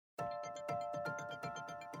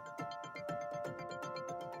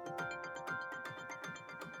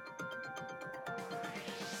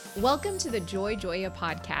Welcome to the Joy Joya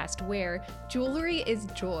podcast, where jewelry is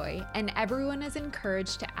joy and everyone is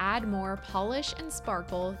encouraged to add more polish and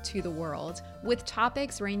sparkle to the world, with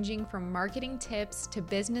topics ranging from marketing tips to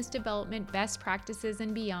business development best practices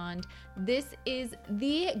and beyond. This is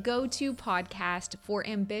the go-to podcast for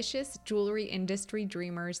ambitious jewelry industry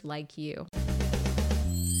dreamers like you.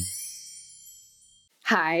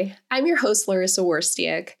 Hi, I'm your host, Larissa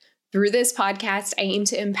Worstiak. Through this podcast, I aim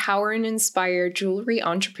to empower and inspire jewelry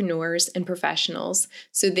entrepreneurs and professionals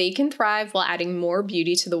so they can thrive while adding more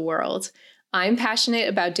beauty to the world. I'm passionate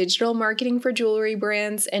about digital marketing for jewelry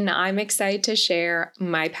brands, and I'm excited to share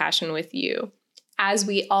my passion with you. As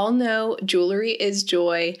we all know, jewelry is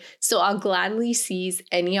joy, so I'll gladly seize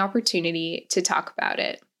any opportunity to talk about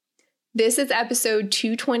it. This is episode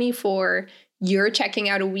 224. You're checking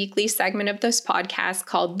out a weekly segment of this podcast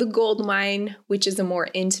called The Gold Mine, which is a more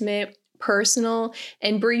intimate, personal,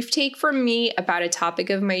 and brief take from me about a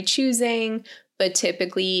topic of my choosing, but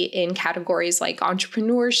typically in categories like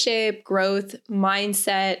entrepreneurship, growth,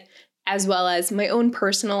 mindset, as well as my own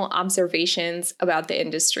personal observations about the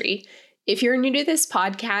industry. If you're new to this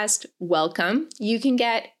podcast, welcome. You can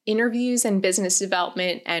get interviews and business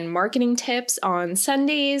development and marketing tips on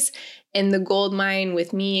Sundays, and The Gold Mine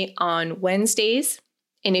with me on Wednesdays.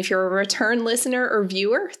 And if you're a return listener or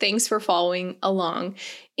viewer, thanks for following along.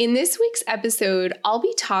 In this week's episode, I'll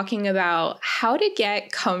be talking about how to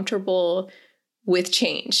get comfortable with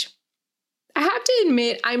change. I have to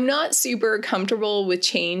admit, I'm not super comfortable with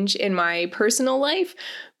change in my personal life,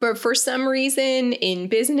 but for some reason in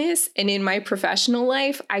business and in my professional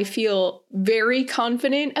life, I feel very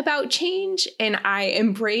confident about change and I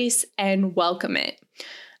embrace and welcome it.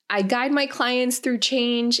 I guide my clients through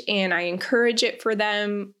change and I encourage it for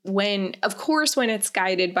them when it's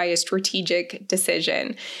guided by a strategic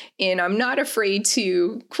decision. And I'm not afraid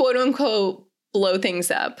to quote unquote blow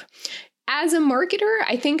things up. As a marketer,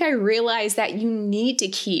 I think I realized that you need to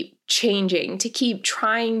keep changing, to keep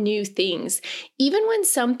trying new things, even when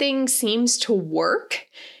something seems to work,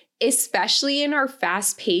 especially in our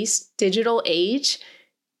fast-paced digital age.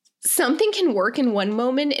 Something can work in one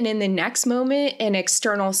moment, and in the next moment, an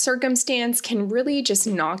external circumstance can really just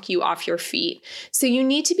knock you off your feet. So you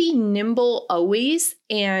need to be nimble always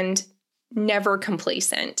and never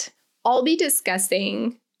complacent. I'll be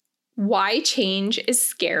discussing why change is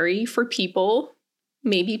scary for people,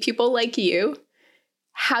 maybe people like you,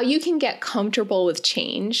 how you can get comfortable with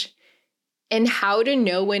change, and how to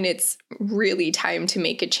know when it's really time to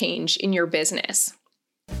make a change in your business.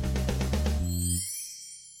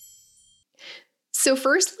 So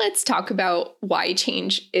first, let's talk about why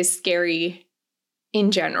change is scary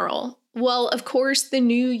in general. Well, of course, the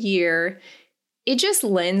new year, it just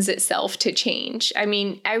lends itself to change. I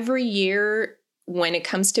mean, every year when it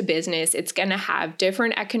comes to business, it's going to have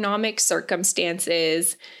different economic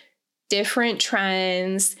circumstances, different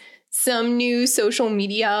trends, some new social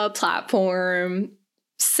media platform,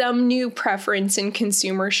 some new preference in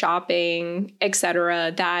consumer shopping,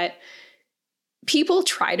 etc., that people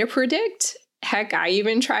try to predict. Heck, I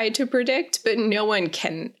even tried to predict, but no one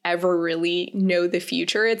can ever really know the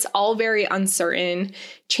future. It's all very uncertain.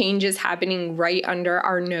 Change is happening right under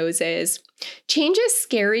our noses. Change is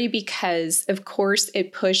scary because, of course,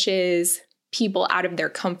 it pushes people out of their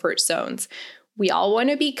comfort zones. We all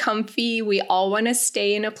want to be comfy. We all want to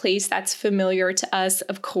stay in a place that's familiar to us,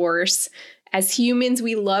 of course. As humans,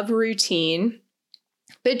 we love routine.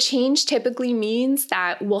 But change typically means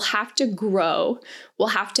that we'll have to grow, we'll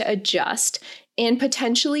have to adjust, and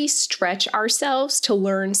potentially stretch ourselves to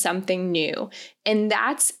learn something new. And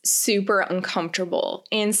that's super uncomfortable.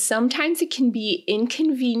 And sometimes it can be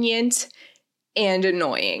inconvenient and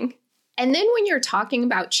annoying. And then when you're talking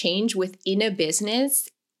about change within a business,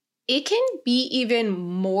 it can be even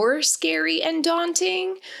more scary and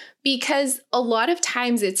daunting, because a lot of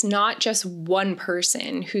times it's not just one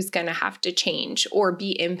person who's going to have to change or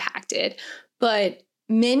be impacted, but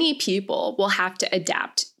many people will have to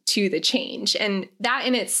adapt to the change. And that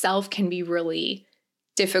in itself can be really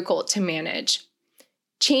difficult to manage.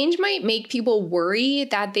 Change might make people worry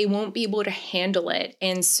that they won't be able to handle it.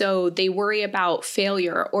 And so they worry about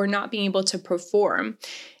failure or not being able to perform.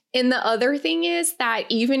 And the other thing is that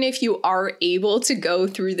even if you are able to go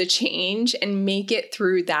through the change and make it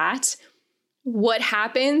through that, what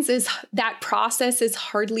happens is that process is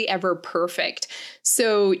hardly ever perfect.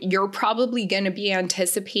 So you're probably going to be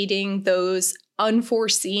anticipating those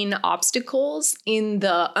unforeseen obstacles in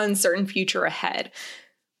the uncertain future ahead.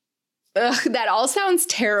 That all sounds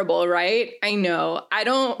terrible, right? I know. I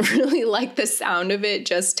don't really like the sound of it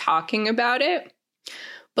just talking about it.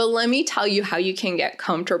 But let me tell you how you can get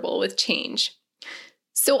comfortable with change.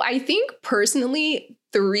 So I think personally,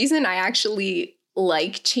 the reason I actually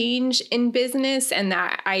like change in business and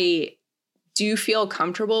that I do feel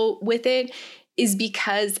comfortable with it is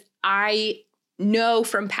because I know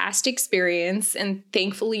from past experience, and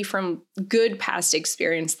thankfully from good past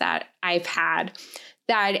experience that I've had,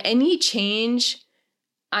 that any change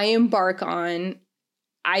I embark on,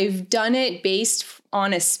 I've done it based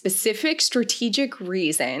on a specific strategic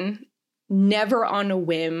reason, never on a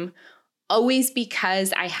whim, always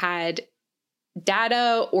because I had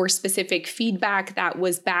data or specific feedback that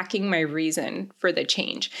was backing my reason for the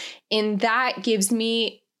change. And that gives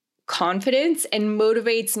me confidence and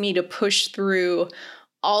motivates me to push through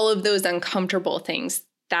all of those uncomfortable things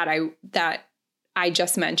that I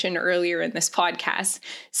just mentioned earlier in this podcast.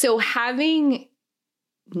 So having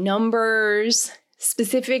numbers,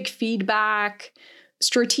 specific feedback,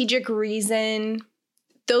 strategic reason,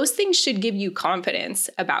 those things should give you confidence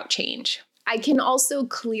about change. I can also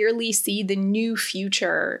clearly see the new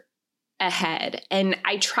future ahead, and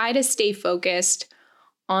I try to stay focused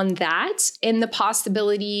on that and the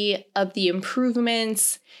possibility of the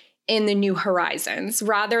improvements in the new horizons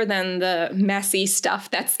rather than the messy stuff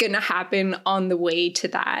that's going to happen on the way to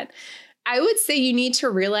that. I would say you need to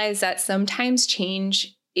realize that sometimes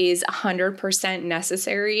change is 100%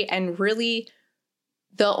 necessary and really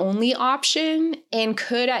the only option, and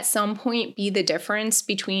could at some point be the difference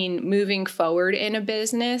between moving forward in a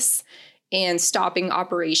business and stopping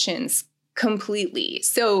operations completely.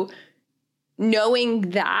 So knowing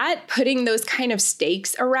that, putting those kind of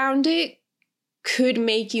stakes around it could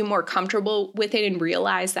make you more comfortable with it and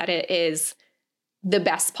realize that it is the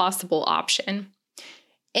best possible option.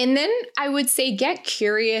 And then I would say get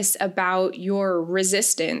curious about your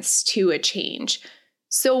resistance to a change.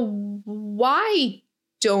 So why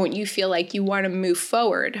don't you feel like you want to move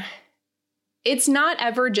forward? It's not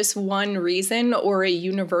ever just one reason or a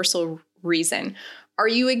universal reason. Are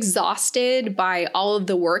you exhausted by all of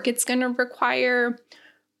the work it's going to require?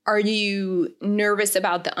 Are you nervous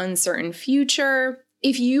about the uncertain future?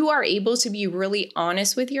 If you are able to be really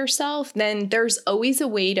honest with yourself, then there's always a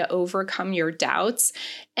way to overcome your doubts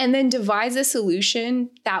and then devise a solution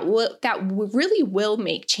that really will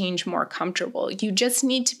make change more comfortable. You just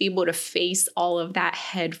need to be able to face all of that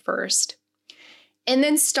head first. And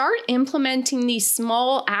then start implementing these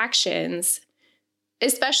small actions,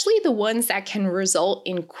 especially the ones that can result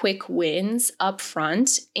in quick wins up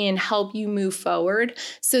front and help you move forward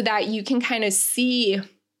so that you can kind of see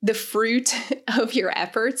the fruit of your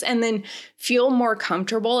efforts and then feel more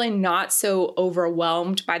comfortable and not so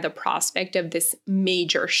overwhelmed by the prospect of this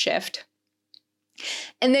major shift.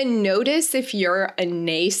 And then notice if you're a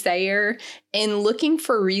naysayer and looking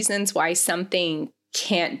for reasons why something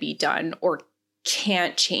can't be done or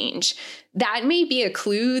can't change. That may be a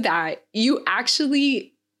clue that you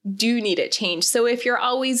actually do need it changed. So if you're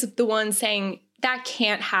always the one saying that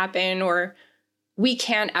can't happen or we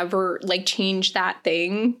can't ever change that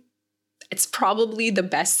thing, it's probably the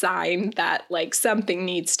best sign that something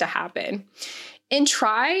needs to happen. And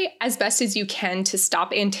try as best as you can to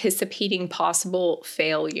stop anticipating possible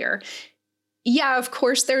failure. Yeah, of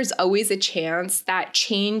course, there's always a chance that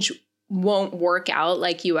change won't work out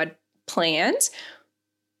like you had planned,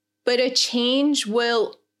 but a change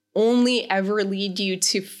will only ever lead you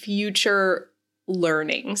to future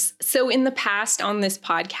learnings. So in the past on this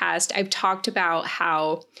podcast, I've talked about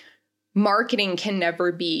how marketing can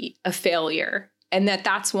never be a failure, and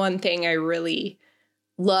that's one thing I really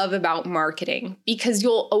love about marketing, because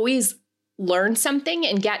you'll always learn something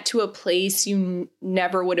and get to a place you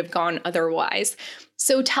never would have gone otherwise.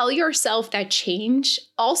 So tell yourself that change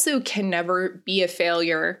also can never be a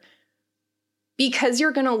failure, because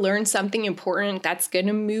you're going to learn something important that's going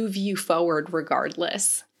to move you forward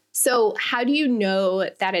regardless. So how do you know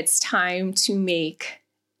that it's time to make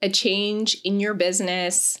a change in your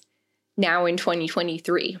business now in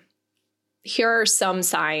 2023? Here are some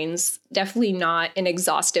signs, definitely not an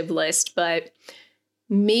exhaustive list, but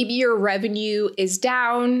maybe your revenue is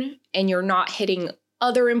down and you're not hitting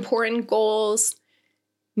other important goals.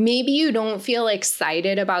 Maybe you don't feel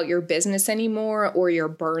excited about your business anymore, or you're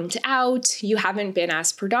burnt out. You haven't been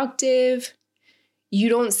as productive. You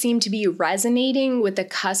don't seem to be resonating with the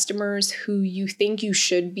customers who you think you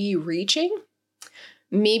should be reaching.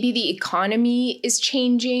 Maybe the economy is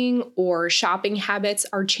changing or shopping habits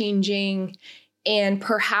are changing, and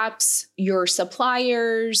perhaps your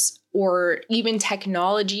suppliers or even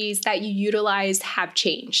technologies that you utilize have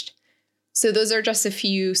changed. So those are just a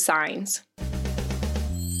few signs.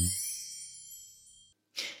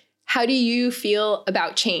 How do you feel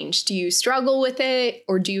about change? Do you struggle with it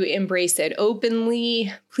or do you embrace it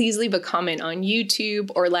openly? Please leave a comment on YouTube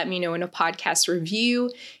or let me know in a podcast review.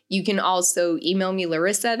 You can also email me,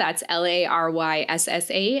 Larissa, that's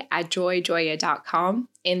LARYSSA @joyjoya.com.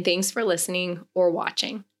 And thanks for listening or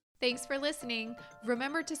watching. Thanks for listening.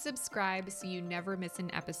 Remember to subscribe so you never miss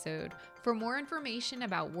an episode. For more information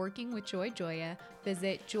about working with Joy Joya,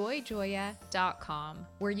 visit joyjoya.com,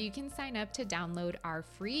 where you can sign up to download our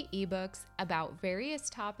free ebooks about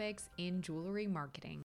various topics in jewelry marketing.